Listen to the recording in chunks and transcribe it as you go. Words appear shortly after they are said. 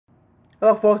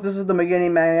Hello folks, this is the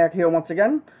Beginning Maniac here once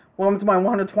again. Welcome to my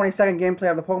 122nd gameplay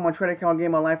of the Pokemon Trading Card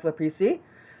Game Online for the PC.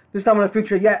 This time I'm going to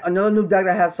feature yet another new deck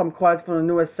that has some cards from the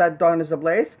newest set, Darkness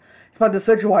Ablaze. It's my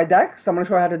Decidueye deck, so I'm going to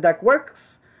show you how the deck works.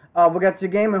 We'll get to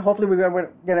the game and hopefully we're going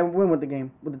to get a win with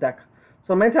the deck.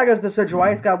 So the main attack is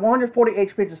Decidueye. It's got 140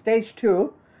 HP, it's a stage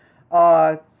 2.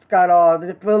 It's got the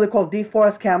ability called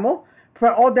Deforest Camel.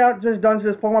 Prevent all damage done to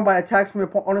this Pokemon by attacks from your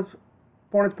opponent's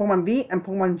Pokemon V and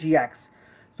Pokemon GX.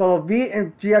 So V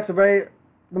and GX are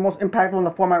the most impactful in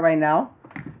the format right now.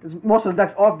 Most of the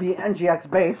decks are V and GX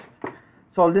based.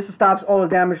 So this stops all the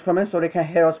damage from it so they can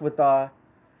hit us with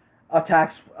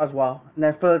attacks as well. And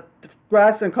then for the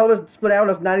grass and colors, split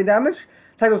arrow does 90 damage.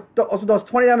 Attack also does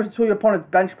 20 damage to your opponent's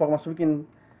bench Pokemon. So we can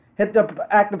hit the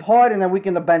active hard and then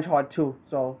weaken the bench hard too.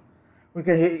 So we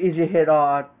can easily hit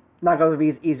knockout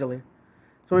V's easily.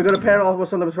 So we're going to pair it off with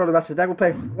some of the rest of the deck. We'll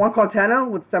play one Kartana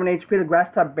with 7 HP, the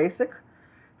grass type basic.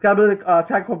 It's got a ability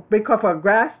attack called Big Cut for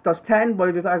grass, does 10, but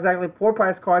if it's exactly 4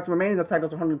 prize cards remaining, the attack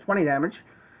does 120 damage.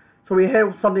 So we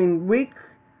hit something weak,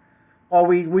 or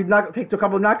we take a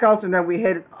couple of knockouts, and then we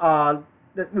hit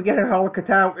we get hit hard with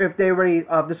Kartana if they already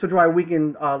Decidueye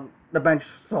weaken the bench,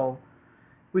 so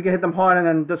we can hit them hard, and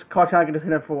then this Kartana can just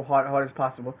hit it for hard as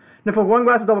possible. Then for one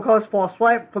grass, double colors, false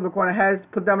swipe from the corner heads,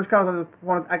 put damage counters on the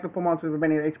opponent's active Pokemon to the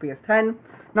remaining HP as 10.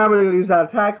 Not really going to use that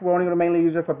attack, we're only going to mainly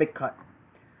use it for Big Cut.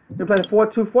 We play the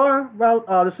 4-2-4, well,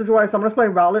 the Decidueye, so I'm going to play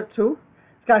Rowlet too.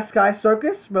 It's got Sky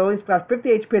Circus, really, it's got 50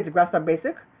 HP, it's a grass type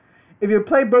basic. If you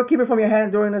play Bird Keeper from your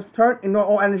hand during this turn, ignore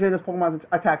all energy in this Pokemon's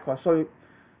attack cost. So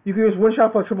you can use One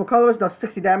Shot for triple colors, does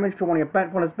 60 damage to one of your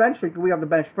opponent's bench, so you can weak up the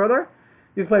bench further.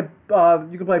 You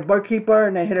can play Bird Keeper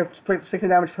and then hit it for 60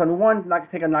 damage to turn 1,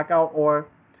 take a knockout, or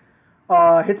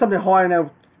hit something hard and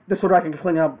then this Decidueye can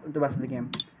clean up the rest of the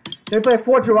game. Then we play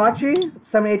 4 Jirachi,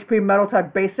 7 HP Metal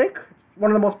type basic. One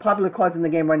of the most popular cards in the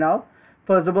game right now.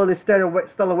 For its ability Stellar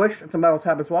Wish, it's a metal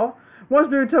type as well. Once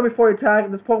during your turn before you attack,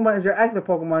 this Pokemon is your active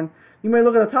Pokemon. You may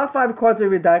look at the top 5 cards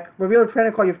of your deck, reveal the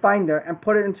trainer card you find there, and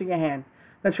put it into your hand.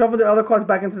 Then shuffle the other cards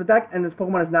back into the deck, and this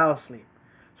Pokemon is now asleep.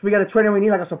 So we got a trainer we need,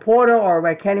 like a supporter, or a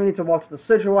red candy we need to walk to the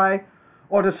Decidueye,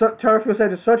 or the Terrafuel say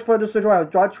to search for the Decidueye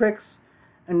with draw tricks,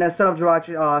 and then set up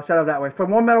Jirachi, set up that way. For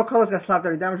more metal colors, it's going to slap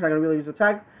 30 damage, not going to really use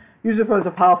attack. Use it for its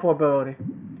powerful ability.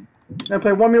 Then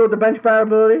play 1 meter with the bench barrier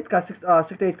ability. It's got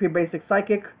 60 HP basic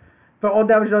psychic. For all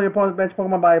damage done to your opponent's bench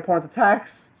Pokemon by your opponent's attacks.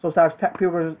 So starts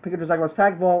Pikachu's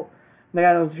attack volt. Then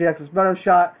I got GX's venom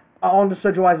shot. On the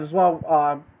Decidueye as well.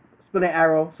 Splitting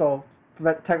arrow, so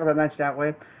protect the bench that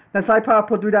way. Then side power,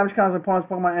 put 3 damage counters on opponent's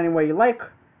Pokemon any way you like.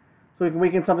 So you can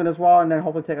weaken something as well, and then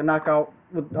hopefully take a knockout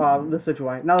with the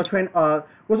Decidueye. Now the train we'll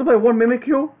also play 1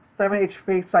 Mimikyu, 7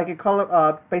 HP psychic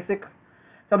color basic.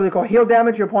 Something called heal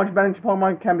damage. Your opponent's bench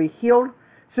Pokemon can be healed.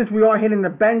 Since we are hitting the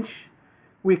bench,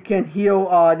 we can heal.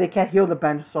 They can't heal the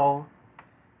bench, so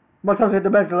more times they hit the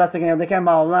bench, the less they can heal. They can't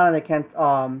Malana, they can't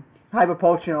Hyper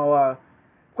Potion or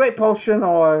Great Potion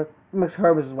or Mixed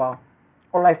Herbs as well,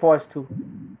 or Life Force too.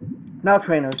 Now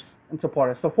trainers and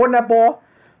supporters. So for Netball,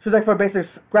 choose like for a basic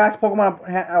grass Pokemon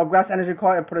or grass energy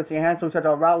card and put it to your hand. So we such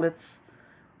as Rowlets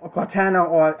or Kartana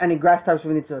or any grass types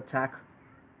we need to attack.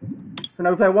 So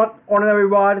now we play 1 Ordinary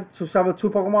Rod to summon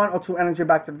 2 Pokemon or 2 energy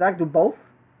back to the deck. Do both.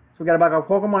 So we get back our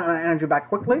Pokemon and energy back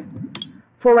quickly.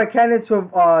 4 Red Candy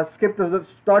to skip the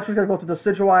Star Tricks, go to the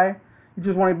Decidueye. You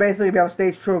just want to basically, if you have a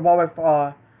stage 2, evolve it,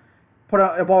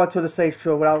 evolve it to the stage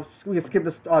 2 without, we can skip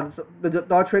the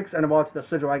Star Tricks and evolve it to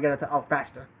the Decidueye, get it out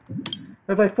faster.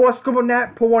 We play 4 Scribble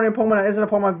Net, put 1 in Pokemon that isn't a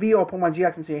Pokemon V or Pokemon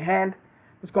GX into your hand.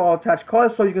 Let's go all attach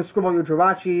cards so you can scribble your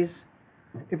Jirachis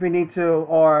if you need to,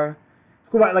 or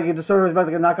like if the server is about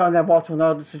to get knocked out and then ball to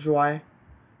another Decidueye.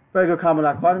 Very good combo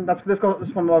that card. This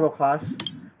is from the level class.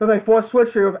 So like 4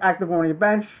 switch, you're active one on your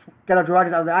bench, get our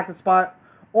Jirachis out of the active spot,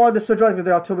 or the Decidueye because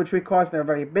they are 2 retreat cards, they're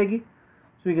very big.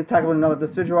 So you can tackle with another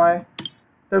Decidueye.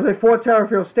 Then we play 4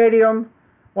 Terrafield Stadium.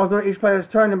 Once during each player's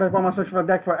turn, the Pokemon search for a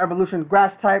deck for evolution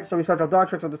grass type, so we search our Dark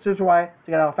Tricks of the Decidueye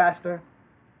to get out faster.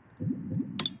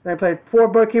 Then I played 4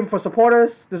 Bird Keeper for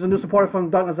supporters. There's a new supporter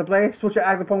from Darkness Ablaze. Switch your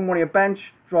active Pokemon on your bench.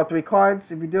 Draw 3 cards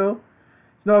if you do.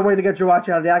 There's another way to get Jirachi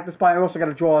out of the active spot. You also got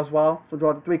to draw as well. So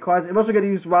draw the 3 cards. You also get to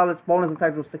use Rowlet's bonus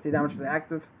attack to do 60 damage to the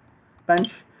active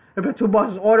bench. We play 2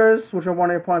 Boss's Orders, which are one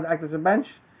of your opponent's active and bench.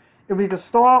 If we can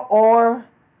start, or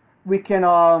we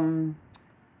can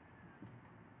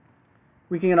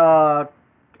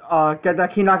get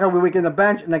that key knockout, we weaken the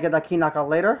bench, and then get that key knockout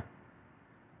later.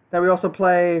 Then we also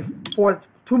play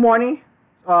 2 Marnie,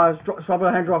 shuffle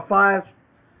the hand, draw 5.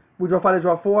 We draw 5 to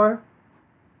draw 4.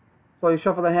 So you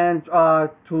shuffle the hand to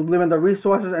limit the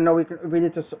resources, and know if we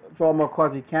need to draw more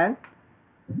cards, we can.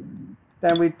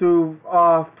 Then we do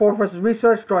 4 versus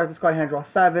research, draw this card, hand draw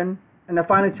 7. And then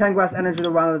finally 10 grass energy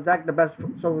around the deck. The best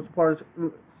supporter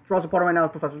right now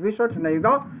is Professor's Research, and there you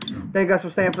go. Thank you guys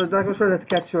for staying for the deck. We're sure to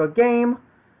get to a game.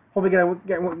 Hope we get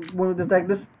win with this deck.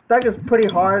 This deck is pretty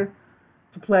hard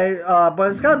to play,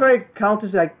 but it's kind of very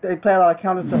counters. Like they play a lot of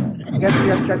counters against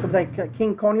the deck.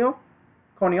 King Conio.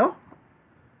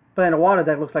 Playing a water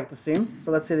deck looks like the same.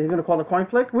 So let's see. He's gonna call the coin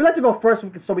flick. We like to go first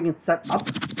so we can set up.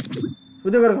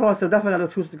 We're gonna go, so definitely gonna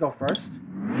choose to go first.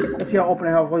 Let's see how open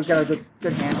and how we get a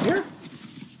good hand here.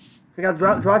 We got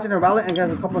Dragon and Rowlet and got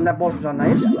a couple of net balls which are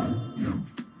nice.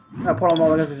 Portal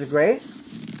Mulligans, which is great.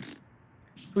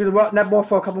 We get a net ball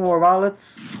for a couple more Rowlets.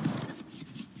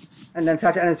 And then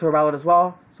attach energy to a Rowlet as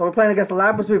well. So we're playing against the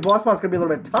Lapras. We boss spot is gonna be a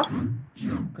little bit tough.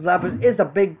 Because Lapras is a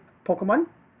big Pokemon.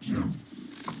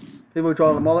 So we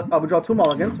draw we draw 2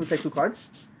 mulligans, we take 2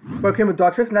 cards. We're okay with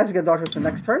Dartrix, and now you get Dartrix the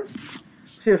next turn.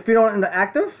 So you feed on in the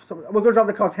active. So we're gonna drop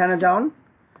the Kartana down.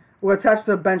 We're attached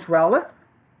to the bench Rowlet.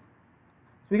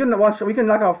 We can knock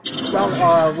off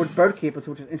Rowlet with Bird Keepers,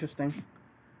 which is interesting.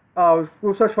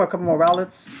 We'll search for a couple more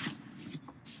Rowlets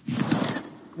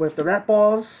with the net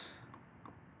balls.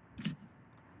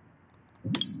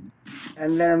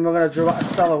 And then we're gonna draw a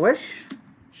Stellar Wish.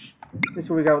 This is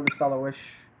what we got with the Stellar Wish.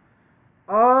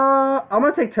 I'm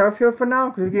gonna take Terrafield for now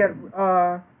because we get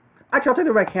actually I'll take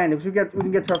the Red Candy because we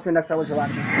can get Terrafield next time with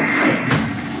Gelatin.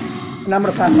 And I'm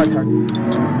gonna pass my turn.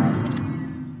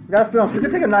 We gotta be honest, we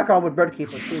can take a knockout with Bird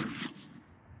Keeper too.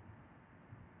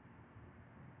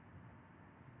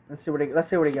 Let's see what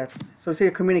he gets. So we see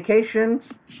a communication,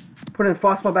 put in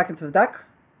Frostmourne back into the deck.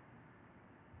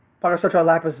 Power search our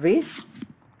Lapras V.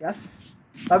 Yes.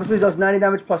 Lapras V does 90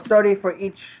 damage plus 30 for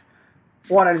each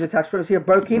one energy attached to it. We see a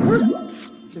Bird Keeper.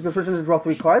 He's going to draw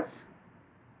 3 cards.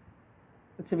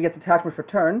 Let's see if he gets attachment for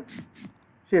turn.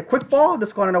 See a Quick Ball,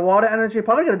 just going into water energy.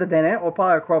 Probably get a Dedenne or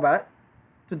probably a Crobat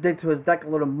to dig to his deck a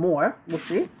little more. We'll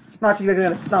see. Not sure if you're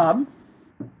going to Snob.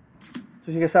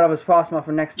 So you can set up his Frostmourne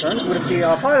for next turn. We're going to see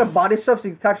probably a Body Surf, so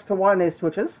you can attach it to water and it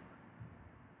switches.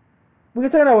 We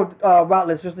can take it out with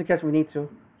Rowlets just in case we need to.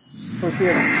 So we see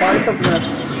a Body Surf, we're going to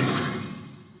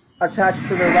attach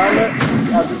to the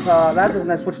Rowlet. That doesn't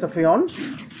then switch to Fion.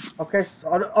 Okay, so,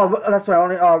 that's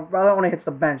right. Rowlet only hits the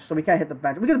bench, so we can't hit the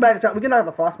bench. We can knock out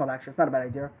the Frostmourne actually. It's not a bad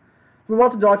idea. We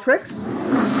want to Dartrix. We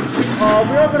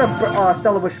are gonna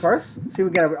Stellar Wish first. See if we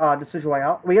get a Decidueye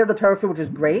out. We get the Terrafield, which is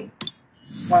great.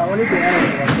 Wow, we need the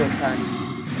energy to attack.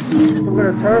 So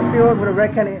we're gonna Terrafield with a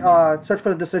Red Candy. Search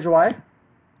for the Decidueye.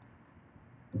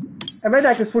 And maybe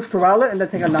I can switch to Rowlet and then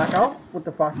take a knockout with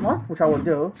the Frostmourne, which I will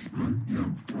do. We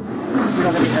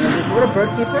don't get the energy. So we're gonna Bird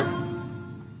Keeper.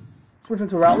 Switch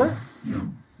into Rowlet.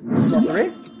 Draw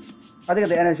 3. I think of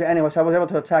the energy anyway, so I was able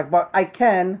to attack. But I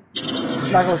can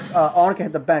knock out. Arn can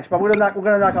hit the bench, but we're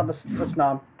gonna knock out the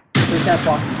Snob. So we can't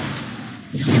block.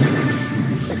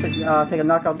 Take a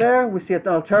knockout there. We see a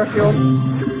Terrafield.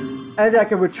 And then I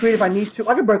can retreat if I need to.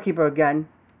 I can Bird Keeper again.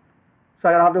 So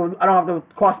I don't have to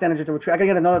cost energy to retreat. I can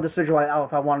get another Decidueye out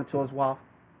if I wanted to as well.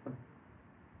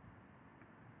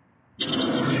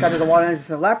 Got the water energy to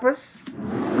the Lapras.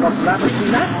 Lapras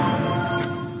do that.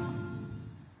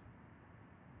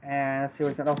 And let's see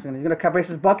what else he's gonna do. He's gonna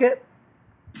Caprice's Bucket.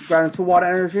 Grab 2 water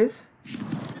energies.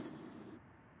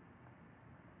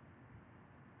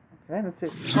 Okay, let's see.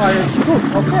 Oh,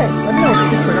 yeah, okay. Let me know what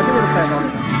he's I think we're playing on.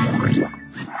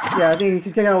 Yeah, I think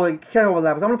he can't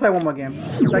overlap. I'm gonna play one more game.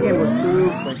 That game was too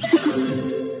quick.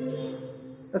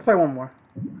 Let's play one more.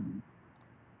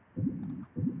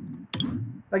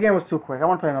 That game was too quick. I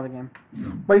want to play another game.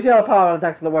 But you see how the power of the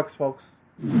deck works, folks.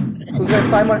 We're going to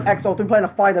Simon X Ultimate playing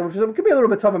a fighter, which could be a little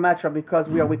bit tougher matchup because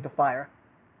we are weak to fire.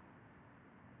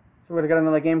 So we're going to get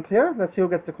another game clear. Let's see who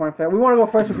gets the coin flip. We want to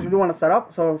go first because we do want to set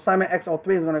up. So Simon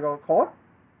XL3 is going to go core.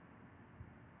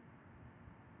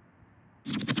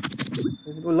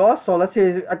 We lost, so let's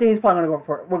see. I think he's probably going to go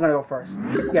first. We're going to go first.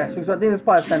 Yes, so I think it's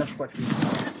probably a standard switch.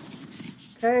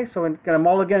 Okay, so we get a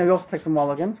mulligan. We also take some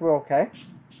mulligans. We're okay.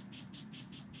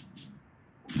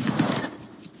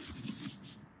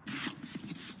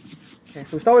 Okay,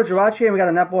 so we start with Jirachi and we got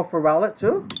a netball for Rowlet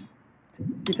too.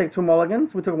 We take 2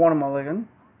 mulligans. We took 1 mulligan.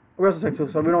 We also take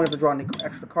 2, so we don't have to draw any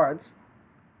extra cards.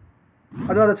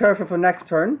 Another Terrafield for next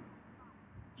turn.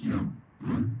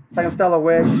 Second Stellar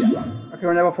Wish. Okay,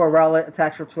 we're netball for a Rowlet,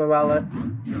 attach it to a Rowlet.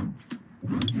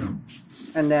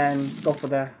 And then go for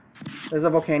there. There's a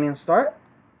Volcanion start.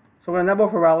 So we're gonna netball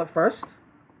for Rowlet first.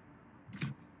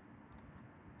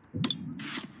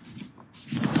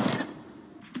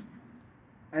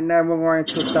 And then we're going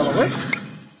to Stellar Wish.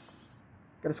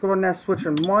 Get a Scuba Nest, switch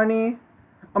in money.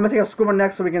 I'm gonna take a Scuba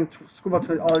next so we can scuba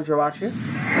to all the Jirachi.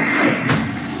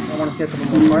 I want to see a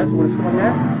couple more cards. We're going to come in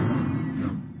there.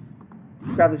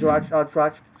 Grab the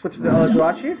Jirachi, switch to the other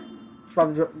Jirachi.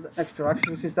 Grab the next Jirachi.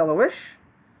 You see Stellar Wish.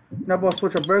 Netball,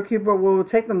 switch a Birdkeeper. We'll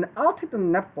take the. I'll take the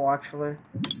Netball actually.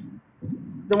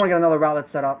 Don't want to get another Rowlet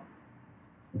set up.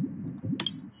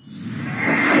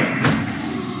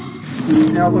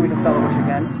 Now hopefully we can Stellar Wish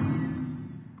again.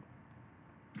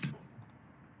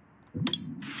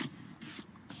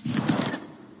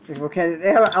 They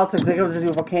have an Altec. They go to do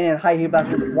Volcanion and High Heat Blast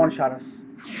with one-shot us.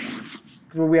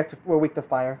 Because we're weak to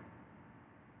fire.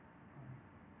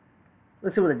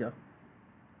 Let's see what they do.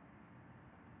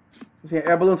 We see an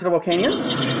Air Balloon to the Volcanion.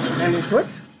 And we switch.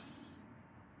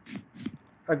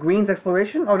 A Green's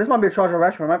Exploration. Oh, this might be a Charger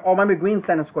Restaurant. Or it might be Green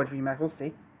Sand and Scorch VMAX. We'll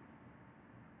see.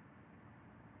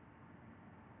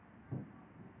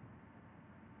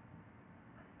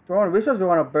 Do I want a Resource or do I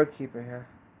want a Birdkeeper here?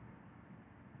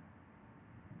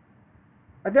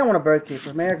 I think I want a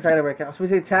Birdkeeper. Maybe I right now. So we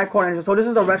see Tag Core Engine. So this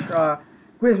is the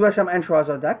Green's Reshiram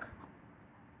Entraza deck.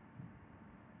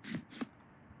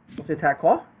 We'll see Tag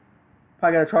Core.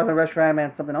 Probably get a Charizard Reshiram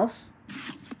and something else.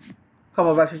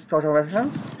 Couple of Charizard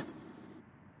Reshiram.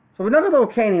 So if we knock out the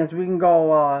Volcanions, we can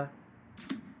go.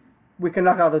 We can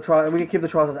knock out the Charizard. We can keep the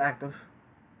Charizard active.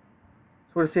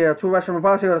 So we'll see a 2 Reshiram. We're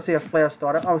probably going to see a Flare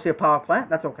Starter. Oh, we see a Power Plant.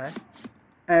 That's okay.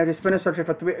 And if you spin it, searching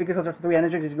for 3. You can search for 3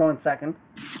 energies. He's going second.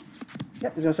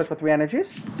 Yep, he's going to search for 3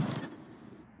 energies.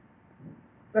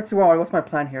 Let's see what's my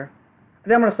plan here. I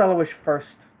think I'm going to Stellar Wish first.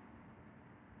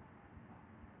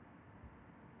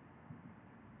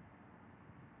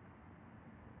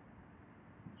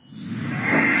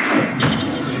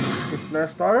 Flare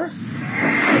Starter.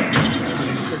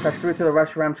 Attach 3 to the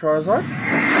Reshiram Charizard.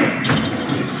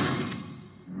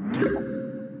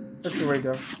 Let's see where we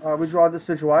go. We draw this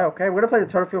Decidueye. Okay, we're going to play the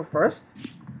Turtlefield first.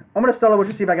 I'm going to Stellar Wish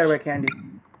to see if I get a rare candy.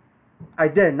 I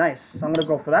did, nice. So I'm going to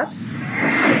go for that.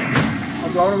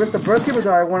 Do I want to risk the Birdkeeper or do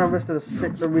I want to risk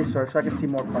the Research so I can see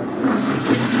more cards?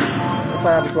 If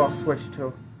I have to go off switch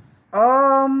too.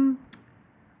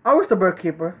 I'll risk the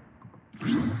Birdkeeper.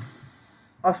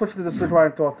 I'll switch to the Decidueye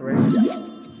and throw 3.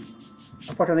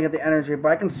 Unfortunately, I get the energy,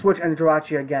 but I can switch and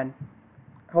Jirachi again.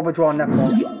 I hope I draw a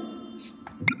Netball.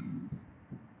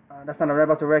 That's not a red,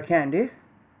 but a rare candy.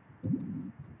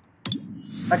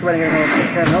 I can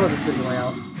get another Decidueye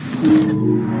out.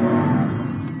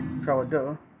 Try what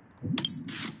do.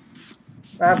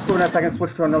 I have 2 minutes, I can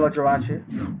switch to another Jirachi.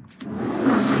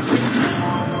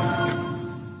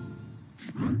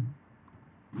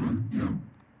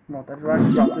 No, that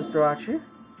Jirachi, drop this Jirachi.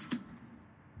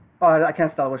 Oh, I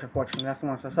can't Stellar Wish, unfortunately. That's the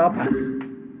one, so I'll pass.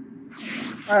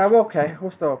 Alright, we're okay.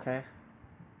 We're still okay.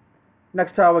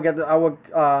 Next turn,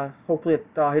 hopefully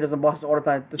he doesn't boss his order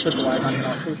plan. The Decidueye, knock it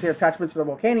out. So we see attachment to the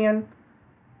Volcanion.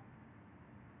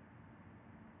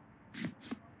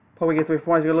 We get 3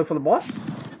 points. He's gonna look for the boss.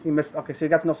 He missed. Okay, so he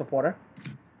got no supporter.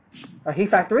 Heat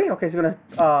Factory. Okay, so he's gonna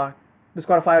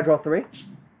discard a fire, draw 3.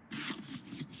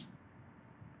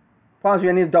 Problem is,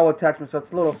 you need a double attachment, so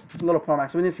it's a little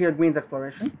promax. So we need to see a Green's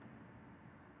Exploration.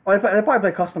 Oh, they probably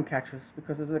play custom catches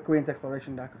because this is a Green's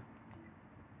Exploration deck.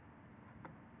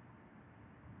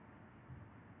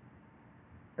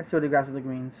 Let's see what he grabs with the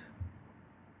greens.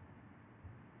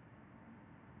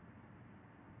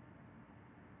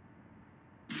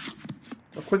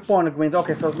 So quick ball on the greens.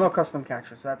 Okay, so there's no custom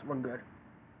catches, so we're good.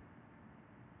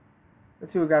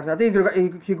 Let's see what grabs. I think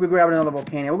he could grab another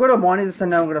Volcanion. We'll go to Marnie this time,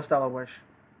 then we'll go to Stellar Wish.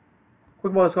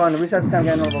 Quick ball is going to reset this time,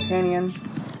 get another Volcanion.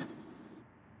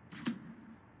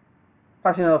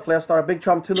 Probably another Flare Starter. Big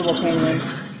Chomp to the Volcanion.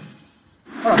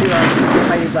 Oh no, he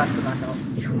High Heat Blast to knock out.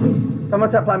 So I'm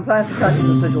planning to catch the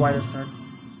Decidueye this turn.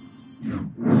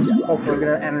 Hopefully we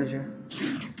get an energy.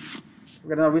 We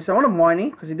got another reset. I want a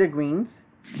Marnie, because he did greens.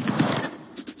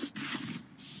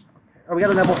 Okay. Oh, we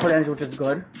got a Nebel for the energy, which is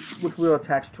good. Which we'll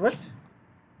attach to it.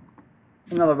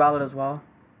 Another Rowlet as well.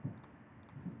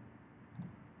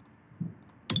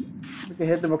 We can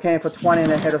hit the Volcanion for 20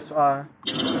 and then hit us, another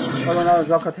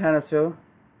Zelkotana too.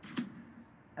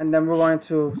 And then we're going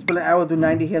to split an arrow, do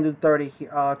 90 here and do 30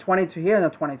 here. 20 to here and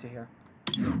then 20 to here.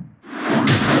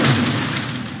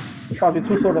 Probably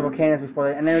 2 swords of Volcanions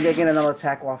before they, and then they get another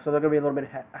attack off, so they're going to be a little bit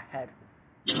ahead.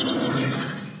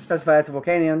 Let's fire to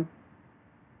Volcanion.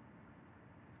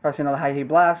 Probably another High Heat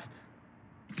Blast.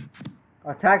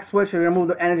 Attack switch, we're going to move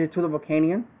the energy to the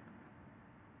Volcanion.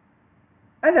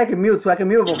 And I can mute, so I can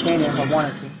mute a Volcanion if I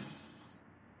wanted to.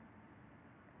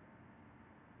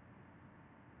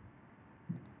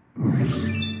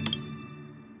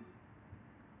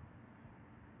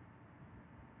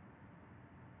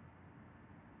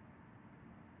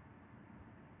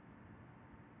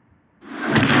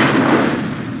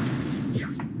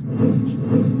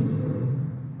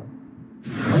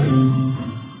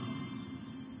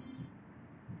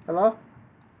 Hello?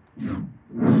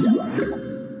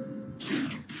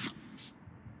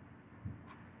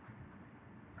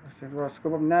 We'll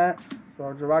scoop up net.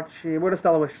 So Jirachi, we're the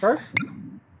Stellar Wish first.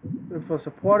 Beautiful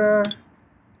supporter.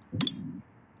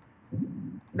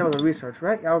 That was a research,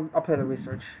 right? Yeah, I'll play the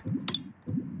research.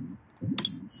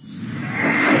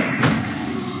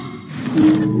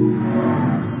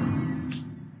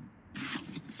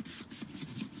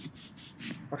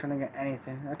 I'm trying to get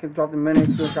anything. I can drop the mini,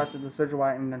 two shots to the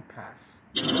Surgery and then pass.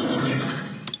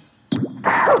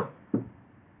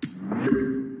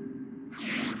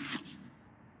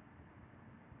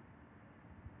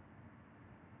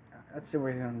 Let's see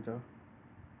what he's gonna do.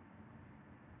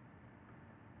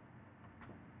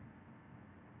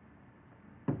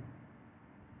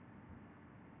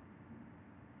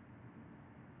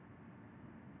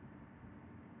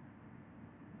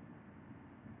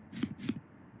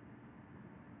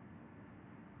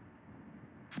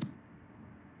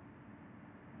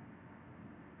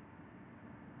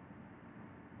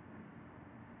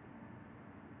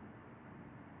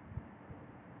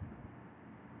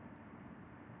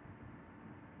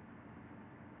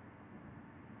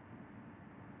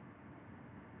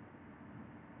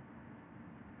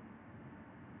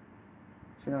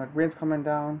 So, you know, like rain's coming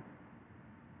down.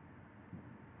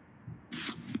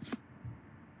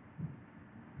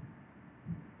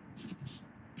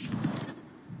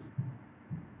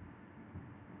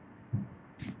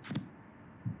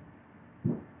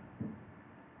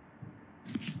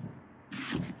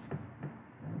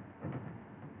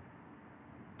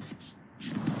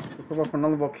 Let's go for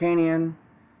another Volcanion.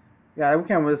 Yeah, we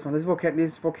can't with this one. These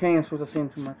Volcanion suits are seeing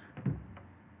too much.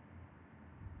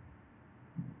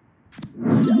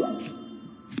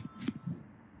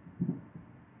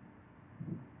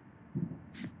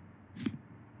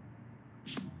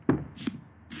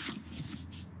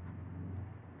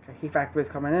 Okay, Heat Factory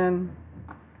is coming in.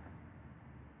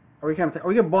 Or we can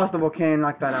boss the Volcanion and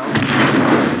knock that out.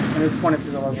 And it's 20 to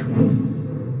the level.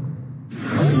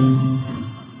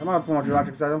 I'm gonna pull more Jirachi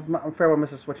because I'm afraid we'll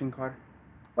miss a switching card.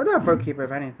 What do I have Bird Keeper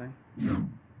if anything? Well,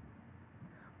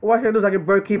 what I should do is I get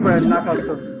Bird Keeper and knock out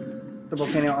the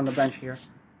Volcanion on the bench here.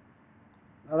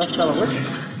 Now let's Stellar Wish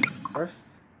first.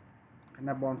 And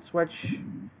that won't switch.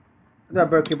 I do have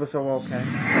Bird Keeper, so we're okay.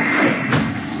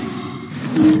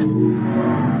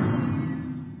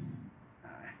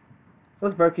 Alright. So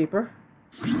it's Bird Keeper.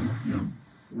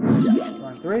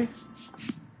 1, 3.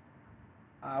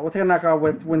 We'll take a knockout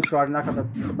with Wind Charge and knock out the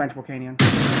bench Volcanion.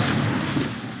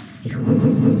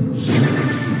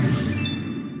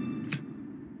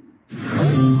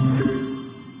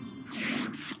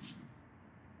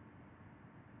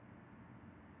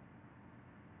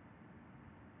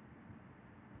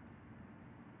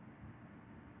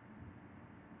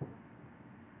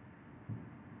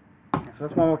 So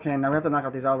that's one Volcanion. Now we have to knock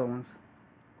out these other ones.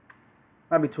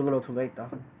 Might be too little too late though.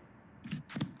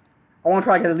 I want to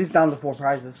try to get at least down to 4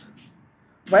 prizes.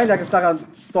 But I can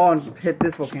stall and hit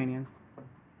this Volcanion.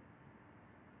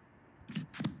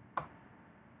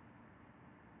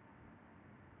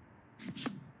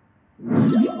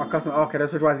 Our customer, okay,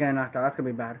 this is why he's getting knocked out. That's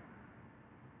gonna be bad.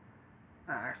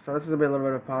 Alright, so this is gonna be a little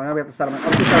bit of a problem. Now we have to settle it.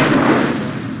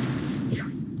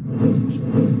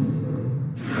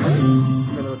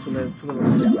 Too little, too late, too little.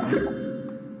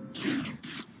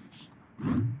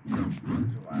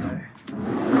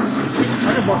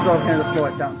 I can both those hands to slow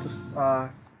it down to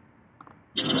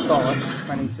stall it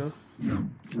if I need to.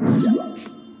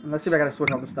 And let's see if I gotta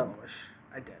switch off the Stellar Wish.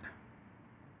 I did.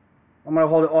 I'm gonna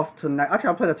hold it off to next. Actually,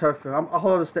 I'll play the turf field. I'll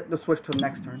hold the switch till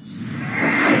next turn.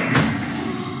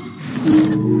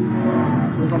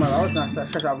 Who's on my left? No, I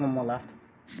have one more left.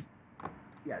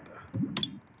 Yeah, I do.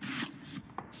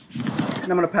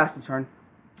 And I'm gonna pass the turn.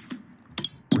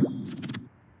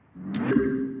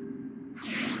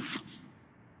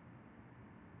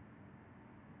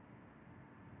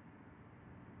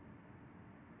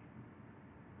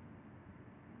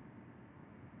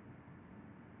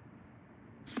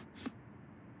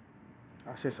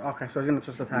 Okay, so he's gonna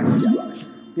just attack.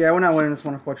 Yeah, we're not winning this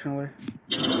one, unfortunately.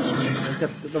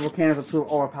 The Volcanions are too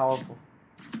overpowerful.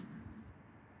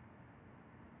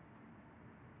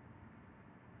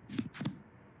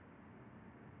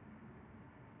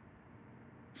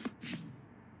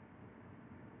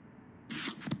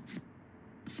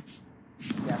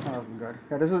 Yeah, it's not looking good.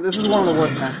 Yeah, this is one of the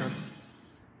worst matchups.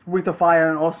 Weak to fire,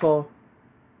 and also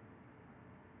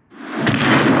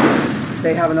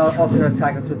they have another alternate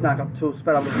attacker to knock up to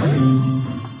sped up the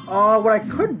turn. What I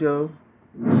could do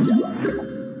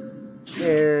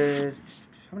is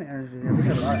how many energy? We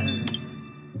have a lot of energy.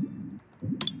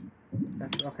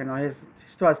 Okay, no, he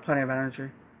still has plenty of energy.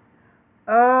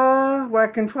 What I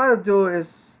can try to do is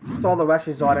stall the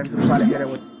Reshi Zard and just try to hit it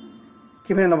with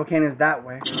keep hitting the Volcanions that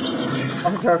way.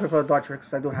 Also terrific for the Dark Tricks,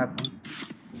 I do have one.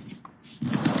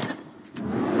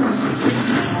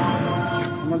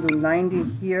 I'm gonna do 90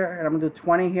 here, and I'm gonna do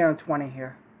 20 here and 20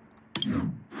 here.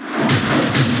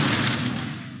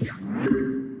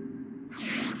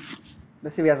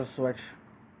 Let's see if he has a switch.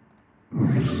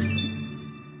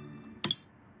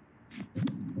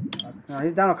 No,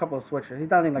 he's down a couple of switches. He's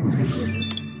down in like 2 switches.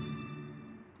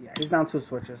 Yeah, he's down 2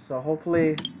 switches. So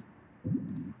hopefully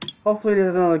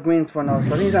there's another greens for another. So I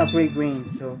think he's down 3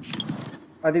 greens too.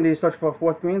 I think they search for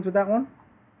 4th greens with that one.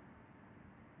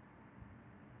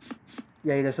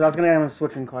 Yeah, he did. So that's gonna get him a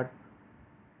switching card.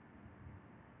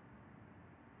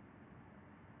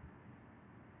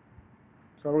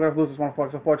 So we're gonna lose this one,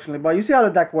 folks, unfortunately. But you see how the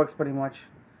deck works pretty much.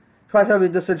 Try to be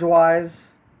decidueye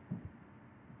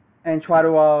and try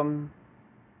to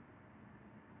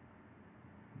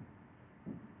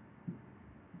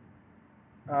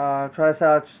try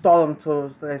to stall him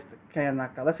so they can't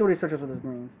knock out. Let's see what he searches with his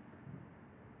greens.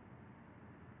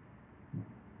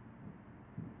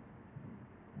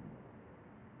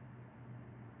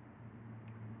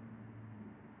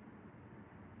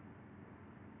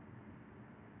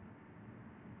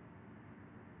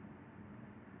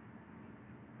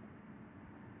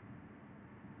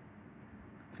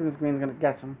 See if his green's gonna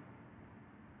get him.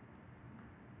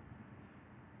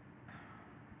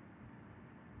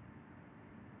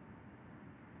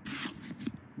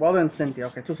 Well done, Cynthia.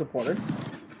 Okay, 2 supporters.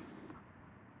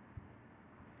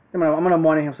 I'm gonna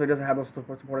money him so he doesn't have those 2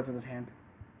 supporters in his hand.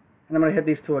 And I'm gonna hit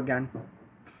these 2 again.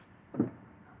 I'm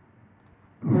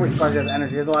really surprised he has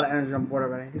energy. He has a lot of energy on board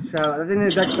already. I think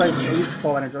his deck plays at least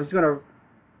 12 energy. He's gonna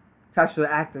attach to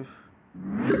the active.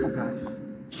 Okay.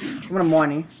 I'm gonna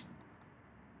money.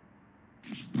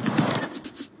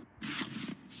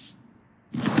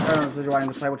 I don't know if this is right in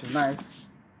the play, which is nice.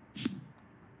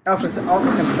 Also can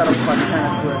set up quite a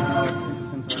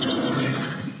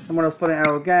I'm gonna split an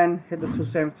arrow again, hit the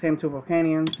same two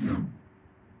Volcanions.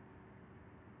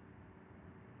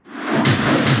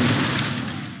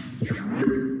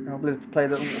 And hopefully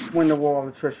win the war of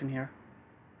attrition here.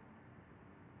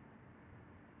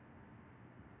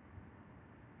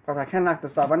 But I can't knock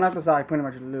this out. If I knock this out, I pretty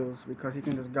much lose because he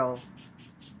can just go.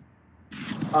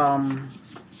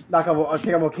 Take a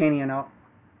Volcanion out.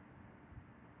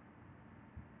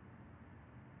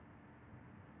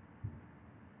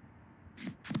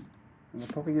 And the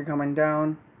Pokegear coming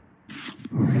down.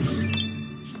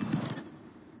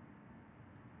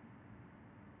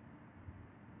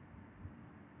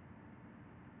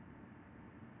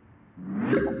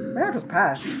 Maybe I'll just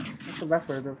pass. That's the best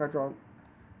way to do it if I draw.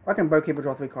 I can Bird Keeper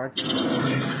draw 3 cards. I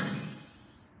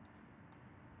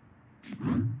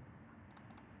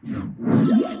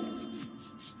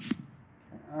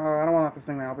don't want to knock this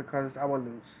thing now because I will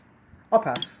lose. I'll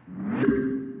pass.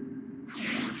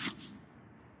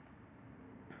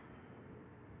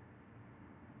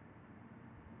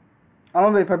 I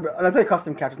don't really play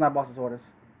custom catches, not boss's orders.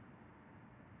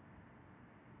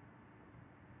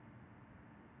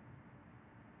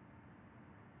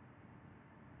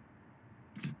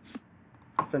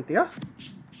 Cynthia.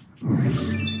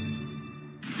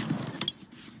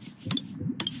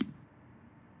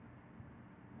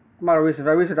 I'm out of research. If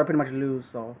I research, I pretty much lose,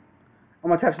 so I'm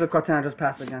gonna attach to the Cortana and just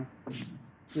pass again.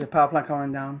 See the power plant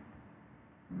coming down.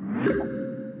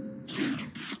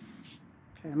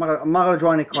 Okay, I'm not gonna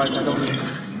draw any cards. I don't need.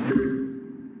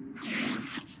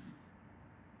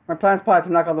 My plan's probably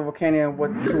to knock out the Volcanion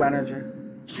with 2 energy.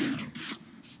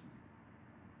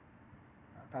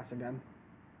 I'll pass again.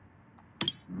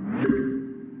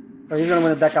 So he's gonna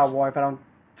win the deck out war if I don't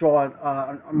draw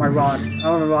my rod. I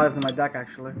don't have a rod in my deck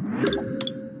actually.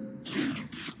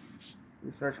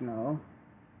 Research no.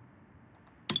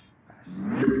 Pass.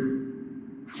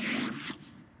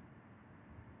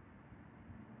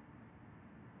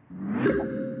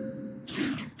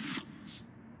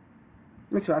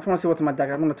 Let me see. I just want to see what's in my deck.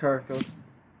 I'm gonna Turret Field.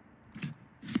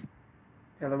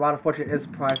 Yeah, the Rod of Fortune is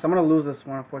priced. I'm gonna lose this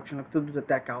one, unfortunately. To do the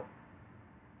deck out.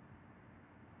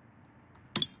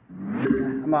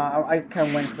 Yeah, I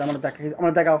can't win because I'm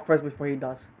gonna deck out first before he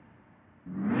does.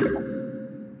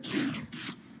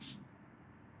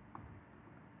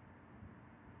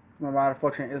 My Rod of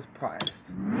Fortune is prized.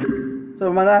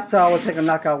 So my last I will take a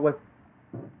knockout with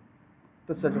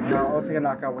the Sigil. I'll take a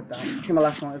knockout with that. I think my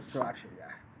last one is still actually, yeah.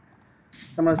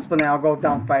 I'm gonna split it. I'll go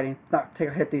down fighting. Not take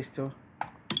a hit these 2. Well,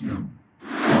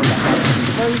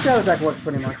 you see how the deck works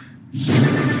pretty much.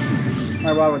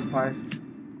 My Rod was prized.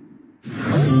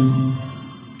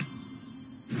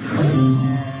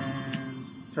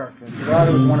 And Circuit. Well,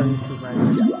 it was one of these two guys.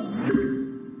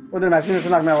 Well, then I think it's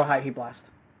not metal high heat blast.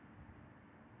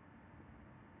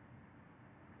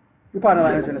 You probably know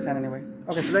that in the 10 anyway.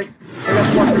 Okay, so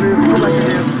guys watch the videos. If you like the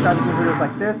videos, subscribe to videos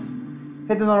like this.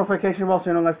 Hit the notification bell so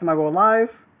you know next time I go live.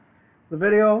 The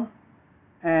video.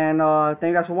 And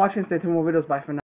thank you guys for watching. Stay tuned for more videos. Bye for now.